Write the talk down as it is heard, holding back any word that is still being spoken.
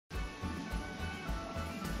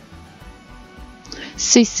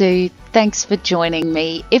Susu, thanks for joining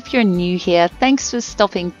me. If you're new here, thanks for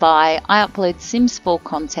stopping by. I upload Sims 4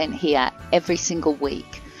 content here every single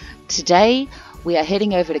week. Today, we are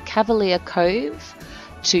heading over to Cavalier Cove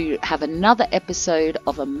to have another episode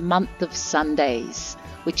of a month of Sundays,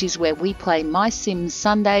 which is where we play My Sims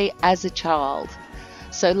Sunday as a child.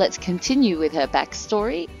 So let's continue with her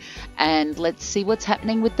backstory and let's see what's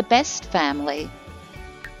happening with the Best family.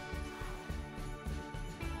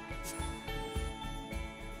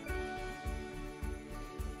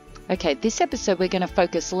 Okay, this episode we're going to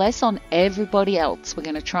focus less on everybody else. We're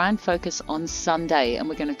going to try and focus on Sunday, and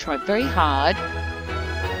we're going to try very hard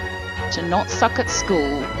to not suck at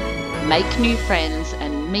school, make new friends,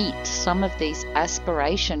 and meet some of these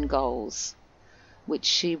aspiration goals, which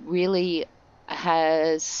she really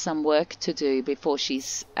has some work to do before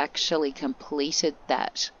she's actually completed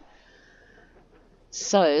that.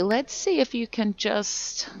 So let's see if you can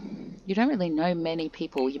just... You don't really know many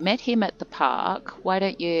people. You met him at the park. Why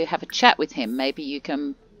don't you have a chat with him? Maybe you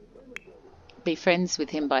can be friends with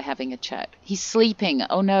him by having a chat. He's sleeping.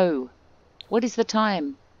 Oh no. What is the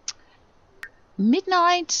time?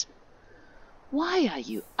 Midnight? Why are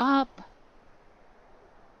you up?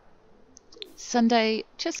 Sunday,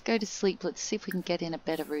 just go to sleep. Let's see if we can get in a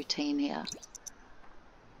better routine here.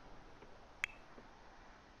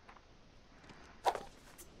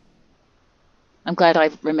 I'm glad I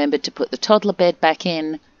remembered to put the toddler bed back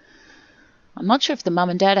in. I'm not sure if the mum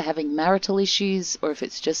and dad are having marital issues or if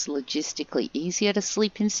it's just logistically easier to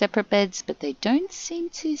sleep in separate beds, but they don't seem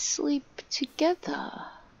to sleep together.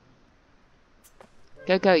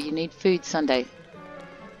 Go, go, you need food, Sunday.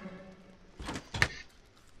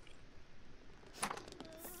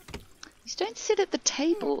 You don't sit at the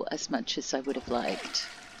table as much as I would have liked.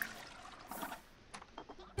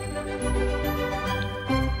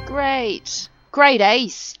 Great. Grade A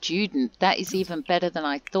student. That is even better than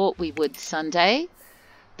I thought we would, Sunday.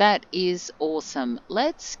 That is awesome.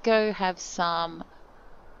 Let's go have some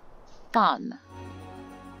fun.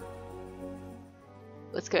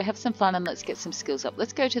 Let's go have some fun and let's get some skills up.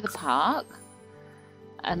 Let's go to the park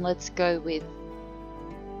and let's go with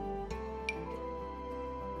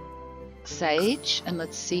Sage and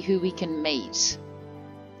let's see who we can meet.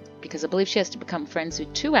 Because I believe she has to become friends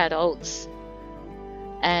with 2 adults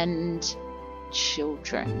and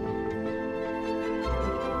children.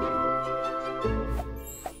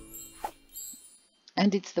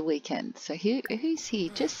 And it's the weekend, so who's here?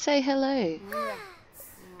 Just say hello.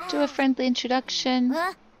 Do a friendly introduction.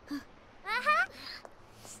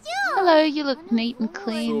 Hello, you look neat and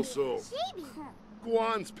clean.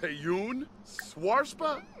 Guan's payun,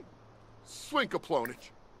 swarspa,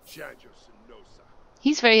 swinkaplonich.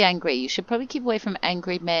 He's very angry. You should probably keep away from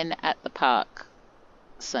angry men at the park.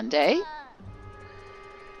 Sunday.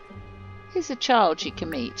 Here's a child you can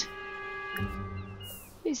meet.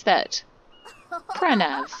 Who's that?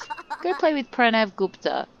 Pranav. Go play with Pranav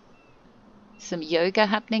Gupta. Some yoga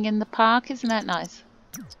happening in the park. Isn't that nice?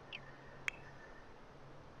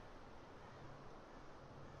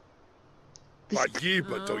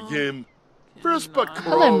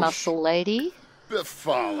 Hello, muscle lady.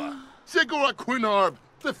 Bifala. Sigura Quinarb.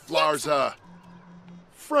 Biflarza.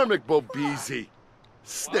 Fremnik Bobizi.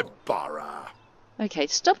 Snipara. Okay,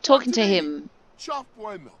 stop talking to him.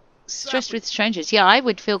 Stressed with strangers. Yeah, I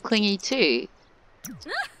would feel clingy too.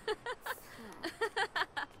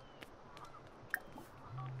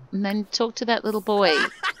 And then talk to that little boy.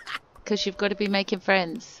 Because you've got to be making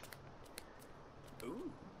friends.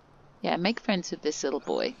 Yeah, make friends with this little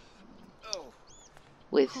boy.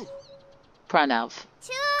 With Pranav.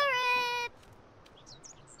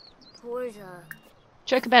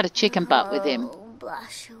 Joke about a chicken butt with him.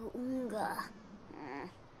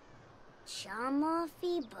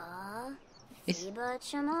 He's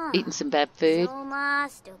eating some bad food.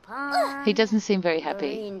 He doesn't seem very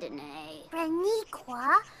happy.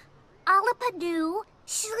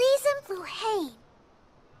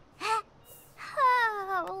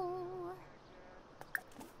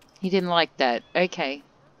 He didn't like that. Okay.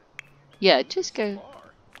 Yeah, just go.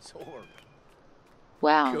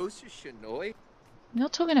 Wow. You're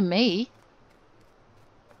not talking to me.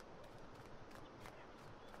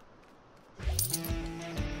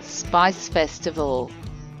 Spice Festival.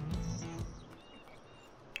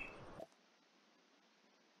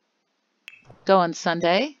 Go on,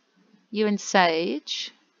 Sunday. You and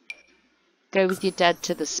Sage. Go with your dad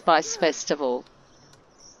to the Spice Festival.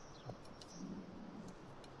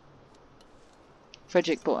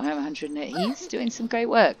 Frederick brought home 108. He's doing some great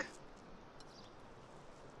work.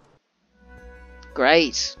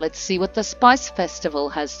 Great. Let's see what the Spice Festival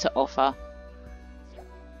has to offer.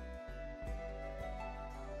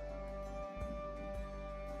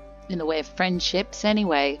 in the way of friendships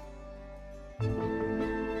anyway.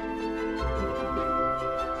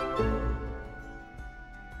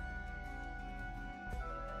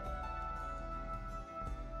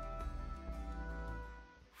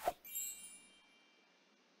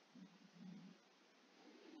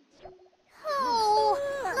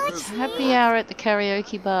 It's happy hour at the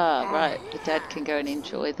karaoke bar. Right, the dad can go and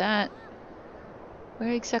enjoy that.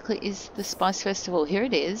 Where exactly is the Spice Festival? Here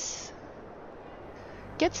it is.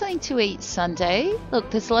 Get something to eat Sunday.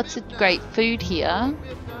 Look, there's lots of great food here.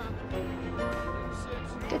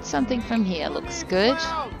 Get something from here. Looks good.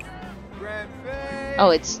 Oh,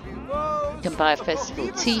 it's... You can buy a festival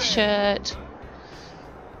t-shirt.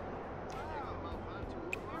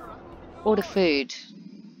 Order food.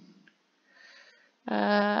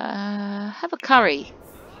 Have a curry.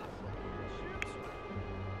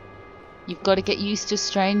 You've got to get used to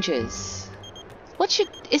strangers.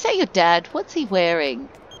 Is that your dad? What's he wearing?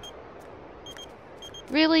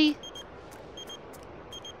 Really?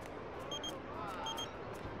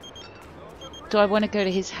 Do I want to go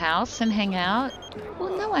to his house and hang out?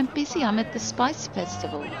 Well, no, I'm busy. I'm at the Spice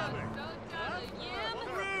Festival.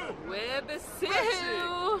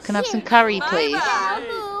 Can I have some curry, please?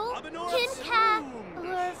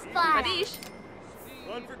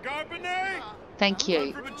 Thank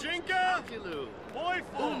you.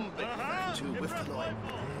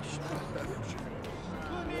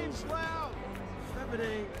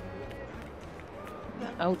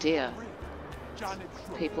 Oh dear.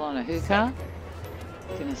 People on a hookah.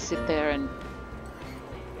 Gonna sit there and...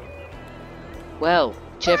 Well,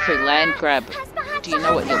 Jeffrey, land grab. Do you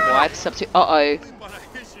know what your wife's up to? Uh-oh.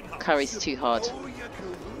 Curry's too hot.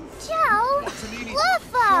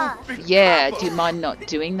 Yeah, do you mind not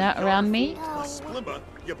doing that around me?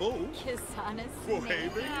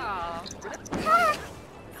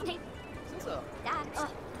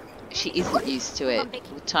 She isn't used to it.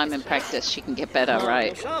 With time and practice, she can get better,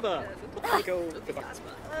 right?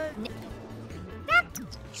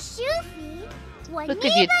 Look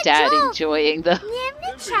at your dad enjoying the...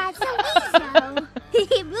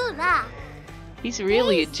 He's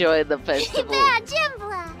really enjoying the festival.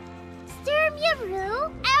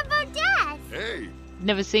 Hey!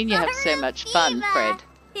 Never seen you have so much fun, Fred.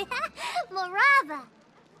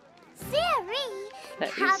 That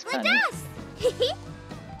is funny.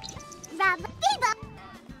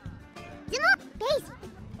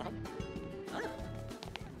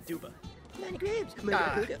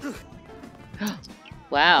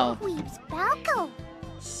 Wow.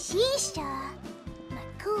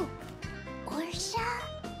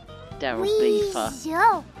 Daryl Beefer.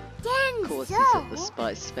 Of course, he's at the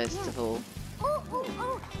Spice Festival.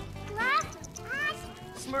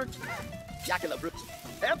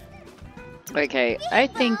 Okay, I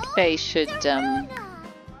think they should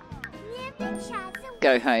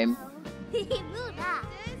go home.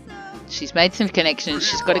 She's made some connections.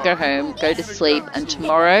 She's got to go home, go to sleep, and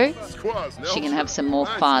tomorrow she can have some more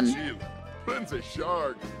fun.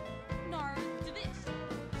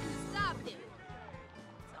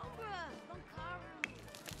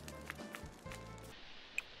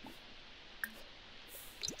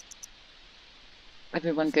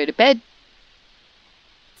 Everyone go to bed.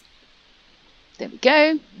 There we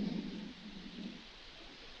go.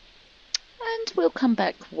 And we'll come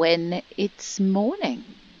back when it's morning.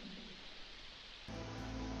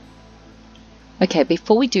 Okay,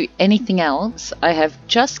 before we do anything else, I have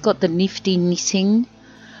just got the nifty knitting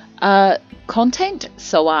content.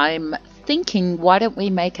 So I'm thinking, why don't we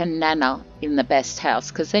make a nana in the best house?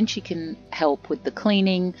 Because then she can help with the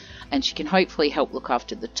cleaning and she can hopefully help look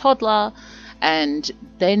after the toddler. And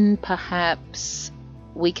then perhaps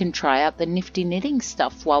we can try out the nifty knitting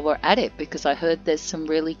stuff while we're at it, because I heard there's some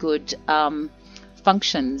really good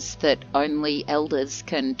functions that only elders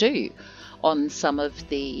can do on some of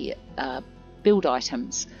the build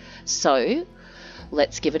items. So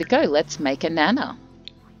let's give it a go. Let's make a nana.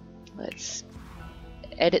 Let's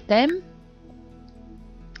edit them.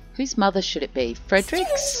 Whose mother should it be?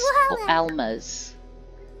 Frederick's or Alma's?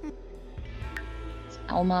 It's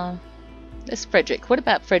Alma. There's Frederick. What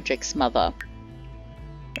about Frederick's mother?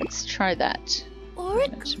 Let's try that.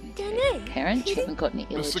 Parent, you haven't got any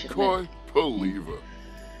illegitimate.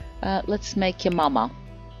 Let's make your mama.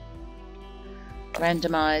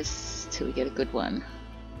 Randomize till we get a good one.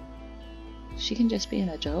 She can just be an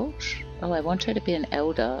adult? Oh, I want her to be an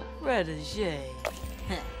elder.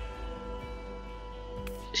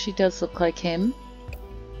 She does look like him.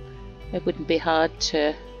 It wouldn't be hard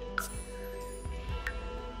to...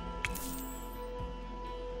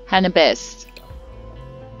 Hannah Best.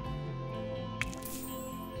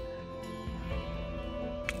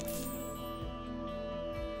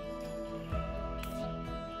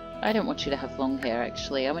 I don't want you to have long hair,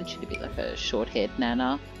 actually. I want you to be like a short-haired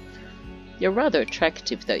Nana. You're rather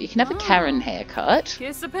attractive, though. You can have a Karen haircut.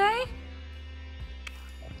 Kiss-a-pay?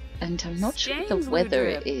 And I'm not sure what the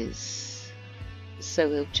weather is. So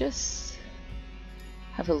we'll just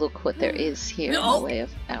have a look what there is here in the way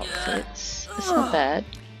of outfits. It's not bad.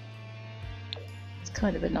 It's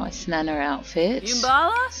kind of a nice Nana outfit.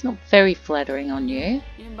 Yimbala? It's not very flattering on you.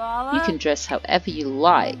 Yimbala? You can dress however you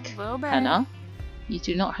like, Hannah. You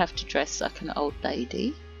do not have to dress like an old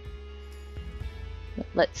lady. But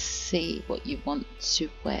let's see what you want to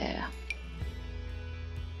wear.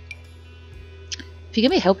 If you're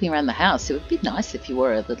going to be helping around the house, it would be nice if you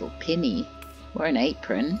wore a little pinny or an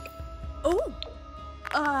apron. Oh!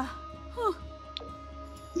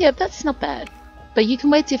 Yeah, that's not bad. But you can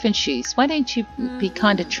wear different shoes. Why don't you be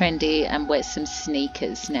kind of trendy and wear some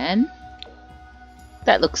sneakers, Nan?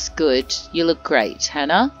 That looks good. You look great,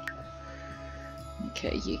 Hannah.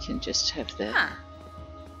 Okay, you can just have the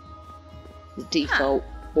default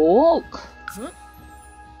walk.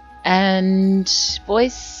 And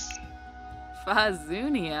voice.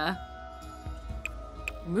 Fazunia.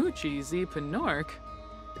 Moochie Z Panork.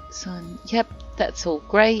 Son, yep, that's all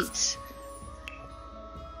great.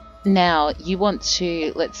 Now, you want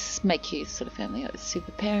to, let's make you sort of family, a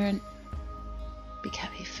super parent, big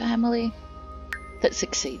happy family that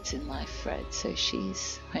succeeds in life, Fred. So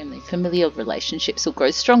she's homely. Familial relationships will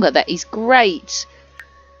grow stronger. That is great.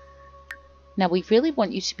 Now, we really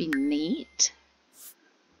want you to be neat.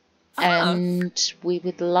 And we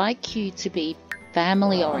would like you to be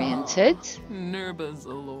family oriented.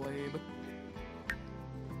 Nerbazaloib.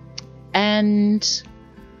 And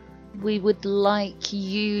we would like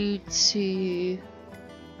you to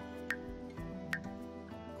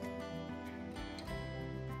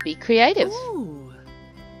be creative. Ooh,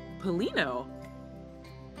 Polino.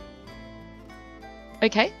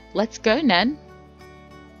 Okay, let's go, Nan.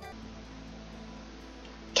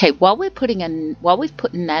 Okay, while we've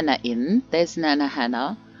put Nana in, there's Nana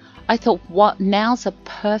Hannah. I thought, now's a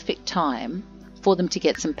perfect time for them to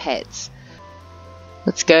get some pets.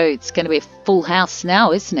 Let's go. It's going to be a full house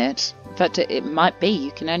now, isn't it? In fact, it might be.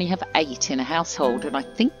 You can only have 8 in a household, and I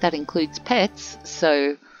think that includes pets.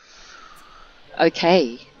 So,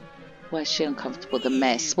 okay. Why is she uncomfortable with the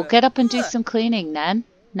mess? We'll get up and do some cleaning, Nan.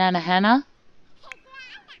 Nana Hannah.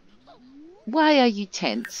 Why are you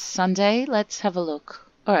tense? Sunday, let's have a look.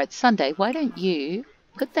 Alright, Sunday, why don't you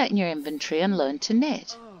put that in your inventory and learn to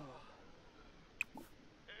knit?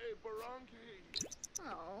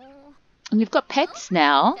 And you've got pets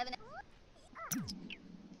now.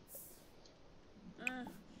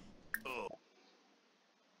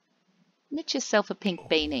 Knit yourself a pink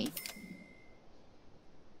beanie.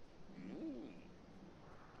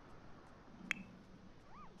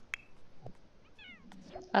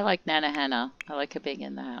 I like Nana Hannah. I like her being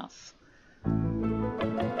in the house.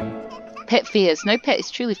 Pet fears. No pet is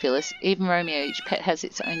truly fearless. Even Romeo. Each pet has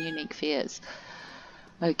its own unique fears.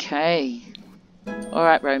 Okay.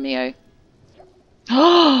 Alright, Romeo.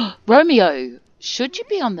 Oh, Romeo! Should you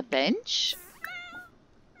be on the bench?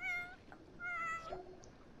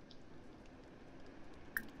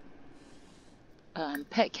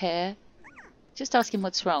 Pet care. Just ask him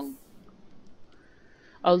what's wrong.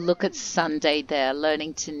 Oh, look at Sunday there,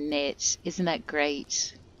 learning to knit. Isn't that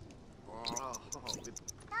great?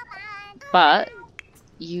 But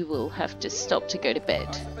you will have to stop to go to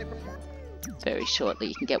bed very shortly.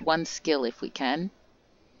 You can get 1 skill if we can.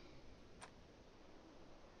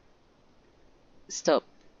 Stop.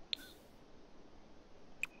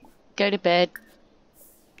 Go to bed.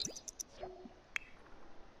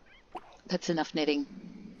 That's enough knitting.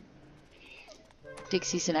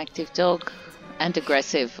 Dixie's an active dog and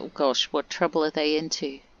aggressive. Oh gosh, what trouble are they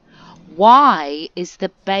into? Why is the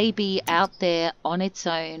baby out there on its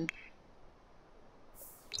own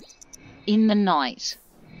in the night?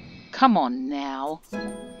 Come on now.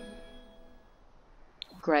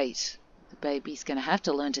 Great. The baby's going to have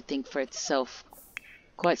to learn to think for itself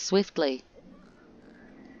quite swiftly.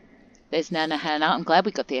 There's Nana Hannah. I'm glad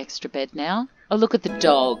we got the extra bed now. Oh, look at the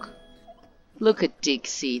dog. Look at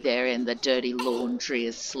Dixie there in the dirty laundry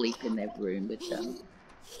asleep in their room with them.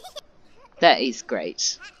 That is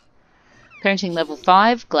great. Parenting level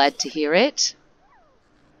 5. Glad to hear it.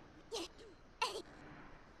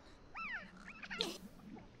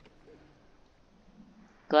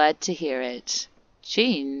 Glad to hear it.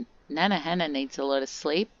 Gee, Nana Hannah needs a lot of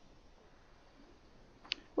sleep.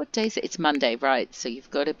 What day is it? It's Monday, right? So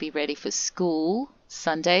you've got to be ready for school.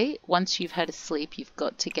 Sunday, once you've had a sleep, you've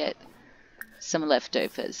got to get some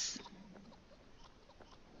leftovers.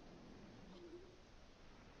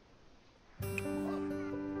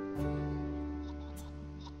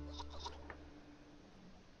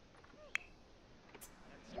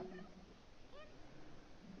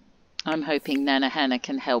 I'm hoping Nana Hannah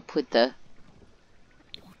can help with the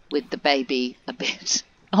baby a bit.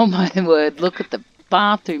 Oh my word, look at the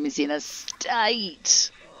bathroom is in a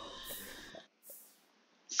state.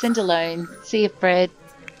 Send alone. See you, Fred.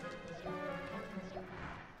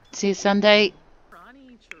 See you Sunday.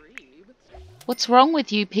 What's wrong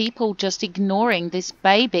with you people just ignoring this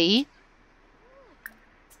baby?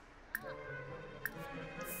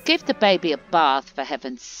 Give the baby a bath, for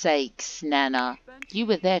heaven's sakes, Nana. You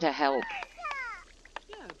were there to help.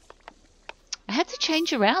 I had to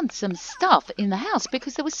change around some stuff in the house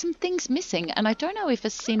because there was some things missing, and I don't know if a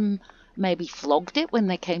sim maybe flogged it when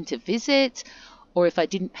they came to visit, or if I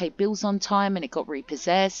didn't pay bills on time and it got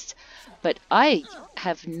repossessed, but I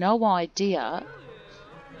have no idea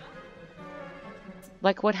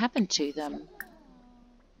like what happened to them.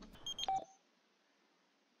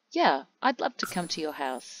 Yeah, I'd love to come to your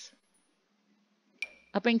house.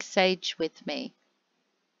 I'll bring Sage with me.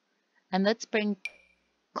 And let's bring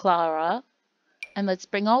Clara. And let's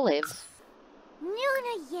bring Olive.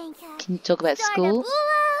 Can you talk about school?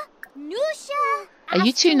 Are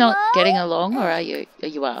you two not getting along, or are you?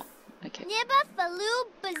 You are. Okay.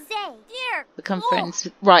 Become friends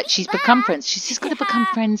with... Right, she's become friends. She's just got to become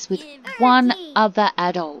friends with one other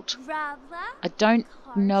adult. I don't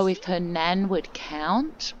know if her nan would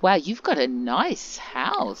count. Wow, you've got a nice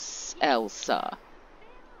house, Elsa.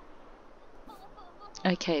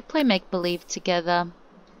 Okay, play make-believe together.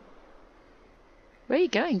 Where are you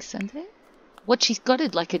going, Sunday? What, she's got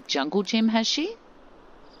it like a jungle gym, has she?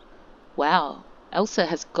 Wow, Elsa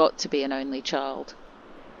has got to be an only child.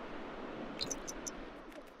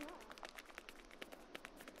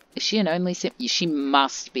 Is she an only sim? She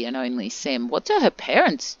must be an only sim. What do her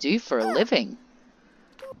parents do for a living?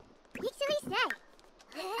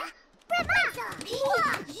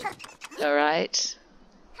 Alright.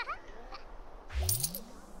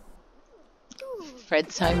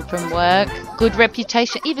 Fred's home from work. Good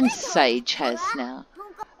reputation. Even Sage has now.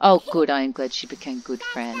 Oh, good. I am glad she became good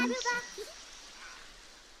friends.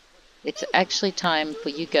 It's actually time for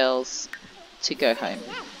you girls to go home.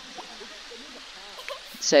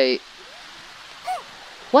 So,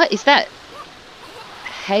 what is that?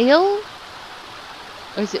 Hail?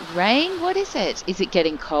 Or is it rain? What is it? Is it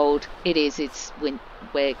getting cold? It is.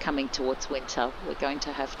 We're coming towards winter. We're going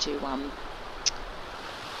to have to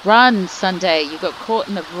run, Sunday. You got caught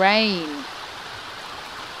in the rain.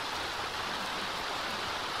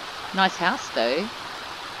 Nice house, though.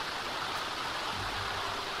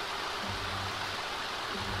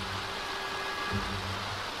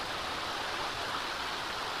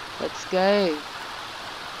 Let's go.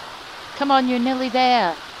 Come on, you're nearly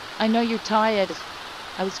there. I know you're tired.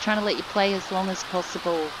 I was trying to let you play as long as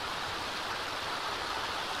possible.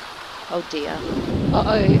 Oh dear.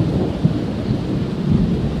 Uh-oh.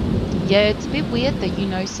 Yeah, it's a bit weird that you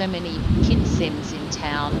know so many kid Sims in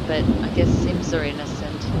town, but I guess Sims are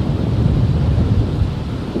innocent.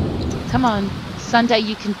 Come on, Sunday,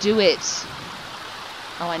 you can do it.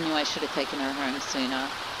 Oh, I knew I should have taken her home sooner.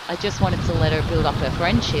 I just wanted to let her build up her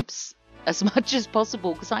friendships as much as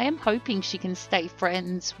possible, because I am hoping she can stay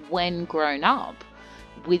friends when grown up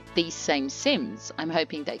with these same Sims. I'm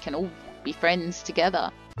hoping they can all be friends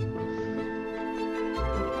together.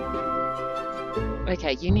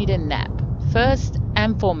 Okay, you need a nap. First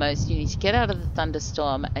and foremost, you need to get out of the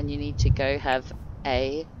thunderstorm and you need to go have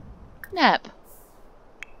a nap.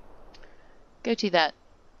 Go do that.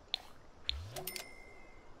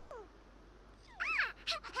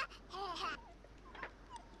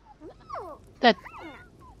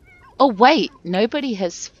 Oh wait, nobody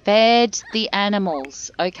has fed the animals.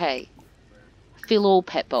 Okay. Fill all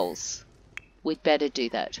pet bowls. We'd better do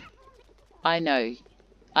that. I know,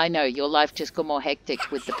 your life just got more hectic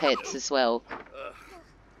with the pets as well.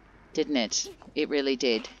 Didn't it? It really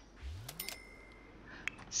did.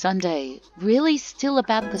 Sunday, really still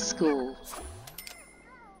about the school.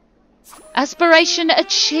 Aspiration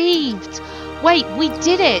achieved! Wait, we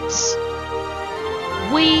did it!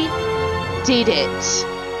 We did it!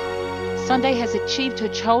 Sunday has achieved her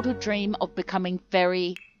childhood dream of becoming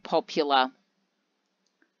very popular.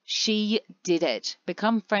 She did it.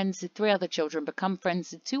 Become friends with 3 other children, become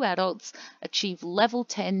friends with 2 adults, achieve level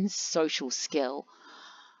 10 social skill.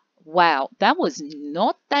 Wow, that was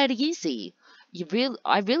not that easy.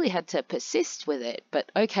 I really had to persist with it. But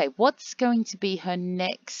okay, what's going to be her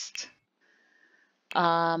next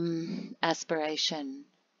aspiration?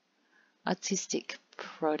 Artistic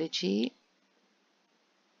prodigy.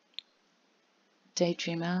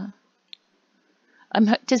 Daydreamer.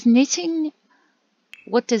 Does knitting...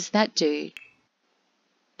 What does that do?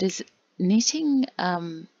 Does knitting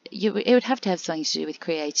it would have to have something to do with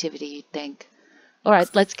creativity, you'd think. All right,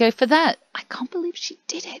 let's go for that. I can't believe she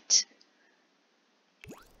did it.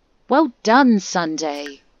 Well done,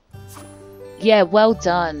 Sunday. Yeah, well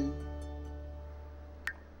done.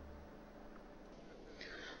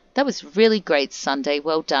 That was really great, Sunday.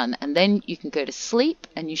 Well done. And then you can go to sleep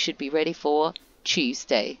and you should be ready for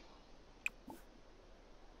Tuesday.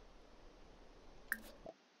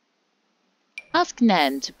 Ask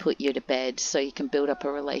Nan to put you to bed so you can build up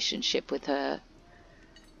a relationship with her.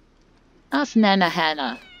 Ask Nana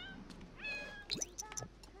Hannah.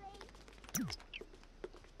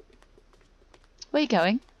 Where are you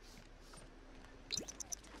going?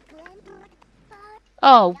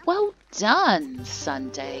 Oh, well done,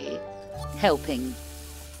 Sunday. Helping.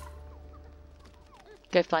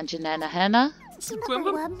 Go find your Nana Hannah.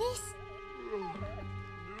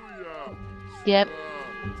 Yep.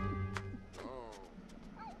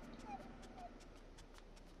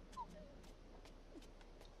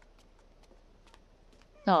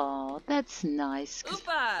 Oh, that's nice. 'Cause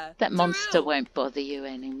that monster won't bother you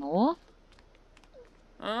anymore.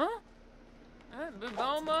 Huh?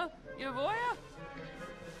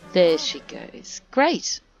 There she goes.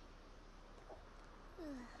 Great.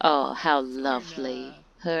 Oh, how lovely.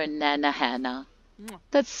 Her and Nana Hannah.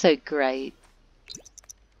 That's so great.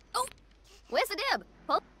 Oh, where's the dib?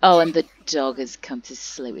 Oh, and the dog has come to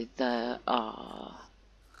sleep with the... Oh.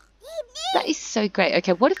 That is so great.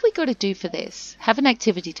 Okay, what have we got to do for this? Have an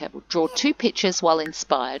activity table. Draw 2 pictures while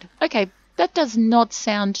inspired. Okay, that does not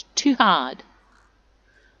sound too hard.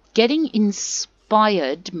 Getting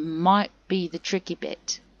inspired might be the tricky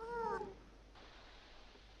bit.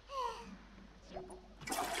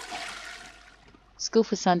 School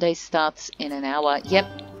for Sunday starts in an hour. Yep,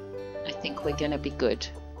 I think we're going to be good.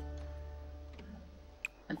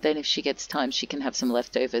 And then if she gets time, she can have some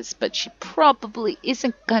leftovers, but she probably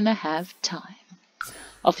isn't going to have time.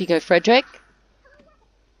 Off you go, Frederick.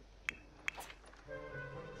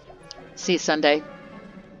 See you Sunday.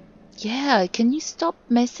 Yeah, can you stop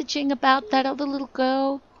messaging about that other little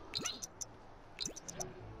girl?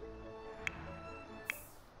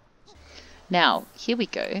 Now, here we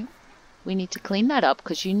go. We need to clean that up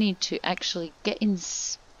because you need to actually get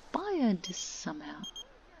inspired somehow.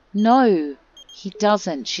 No, he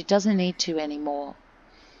doesn't. She doesn't need to anymore.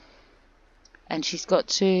 And she's got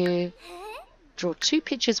to draw 2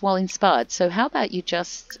 pictures while inspired. So how about you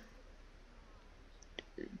just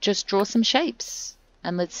draw some shapes.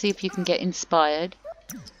 And let's see if you can get inspired.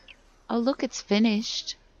 Oh, look, it's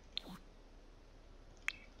finished.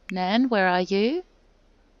 Nan, where are you?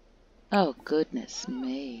 Oh, goodness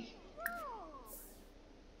me.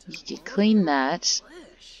 You could clean that.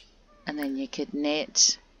 And then you could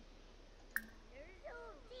knit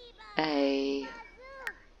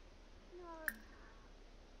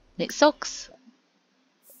knit socks.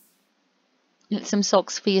 Knit some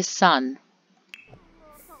socks for your son.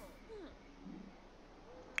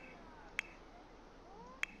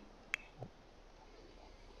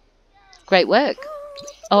 Great work.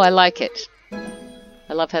 Oh, I like it.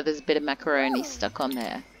 I love how there's a bit of macaroni stuck on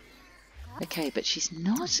there. Okay, but she's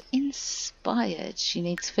not inspired. She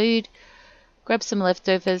needs food. Grab some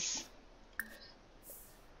leftovers.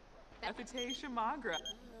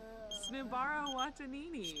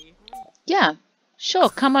 Yeah, sure,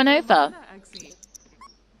 come on over.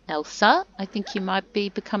 Elsa, I think you might be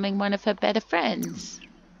becoming one of her better friends.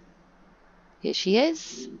 Here she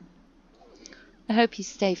is. I hope you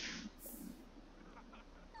stay...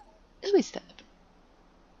 Who is that?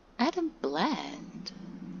 Adam Bland.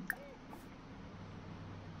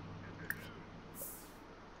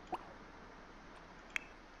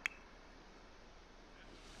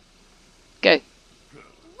 Go.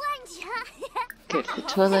 Go to the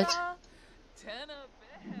toilet.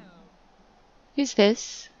 Who's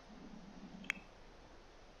this?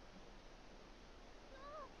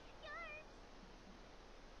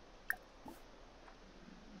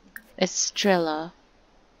 Estrella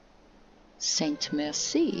Saint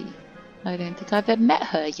Merci. I don't think I've ever met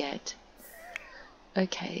her yet.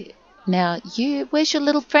 Okay, now you, where's your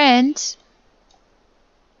little friend?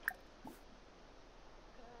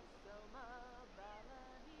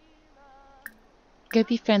 Go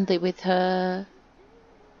be friendly with her.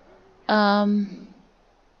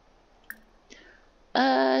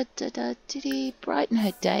 Did he brighten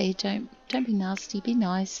her day? Don't be nasty, be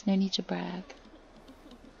nice, no need to brag.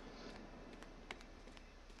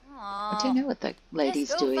 I don't know what that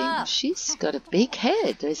lady's doing. She's got a big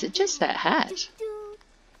head. Is it just that hat?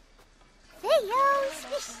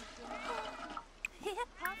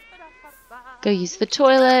 Go use the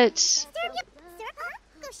toilet.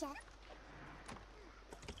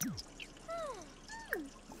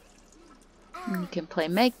 And you can play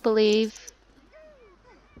make-believe.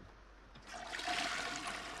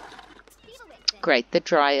 Great, the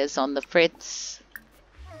dryer's on the fritz.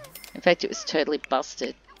 In fact, it was totally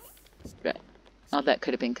busted. Right. Oh, that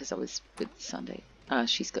could have been because I was with Sunday.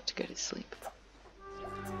 She's got to go to sleep.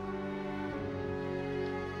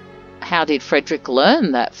 How did Frederick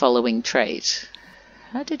learn that following trait?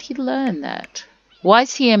 How did he learn that? Why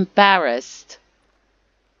is he embarrassed?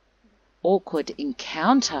 Awkward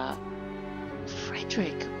encounter.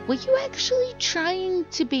 Frederick, were you actually trying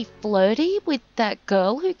to be flirty with that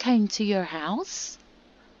girl who came to your house?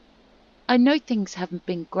 I know things haven't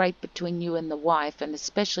been great between you and the wife, and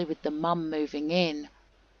especially with the mum moving in.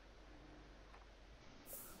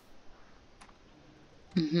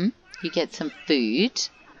 You get some food,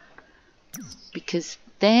 because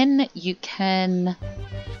then you can...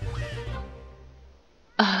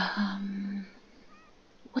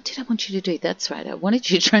 What did I want you to do? That's right, I wanted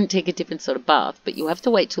you to try and take a different sort of bath, but you have to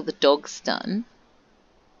wait till the dog's done.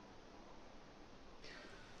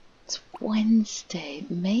 It's Wednesday.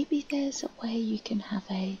 Maybe there's a way you can have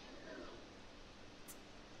a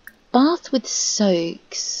bath with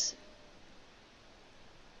soaks.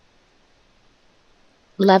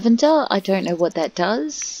 Lavender, I don't know what that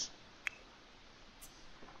does.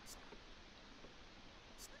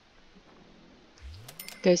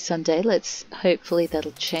 Go Sunday, let's hopefully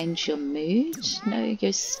that'll change your mood. No,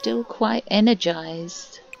 you're still quite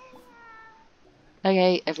energized.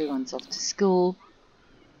 Okay, everyone's off to school.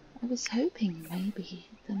 I was hoping maybe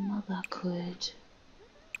the mother could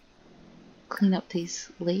clean up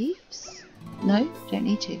these leaves. No, don't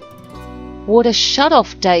need to. Water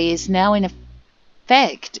shut-off day is now in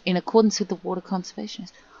effect in accordance with the Water Conservation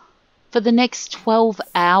Act. For the next 12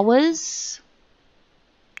 hours...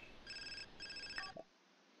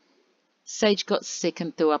 Sage got sick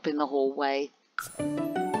and threw up in the hallway.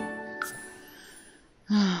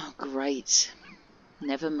 Oh, great.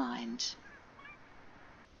 Never mind.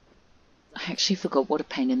 I actually forgot what a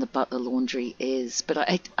pain in the butt the laundry is, but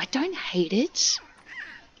I don't hate it.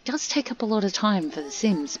 It does take up a lot of time for The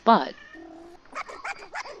Sims, but...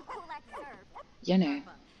 You know...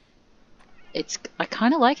 I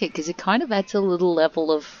kind of like it because it kind of adds a little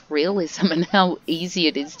level of realism and how easy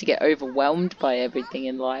it is to get overwhelmed by everything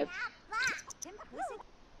in life.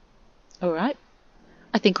 Alright,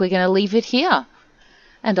 I think we're going to leave it here.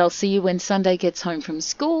 And I'll see you when Sunday gets home from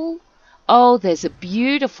school. Oh, there's a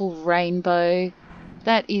beautiful rainbow.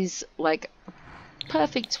 That is like a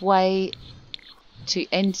perfect way to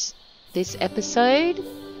end this episode.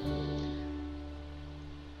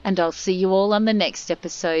 And I'll see you all on the next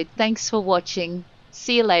episode. Thanks for watching.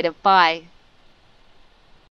 See you later. Bye.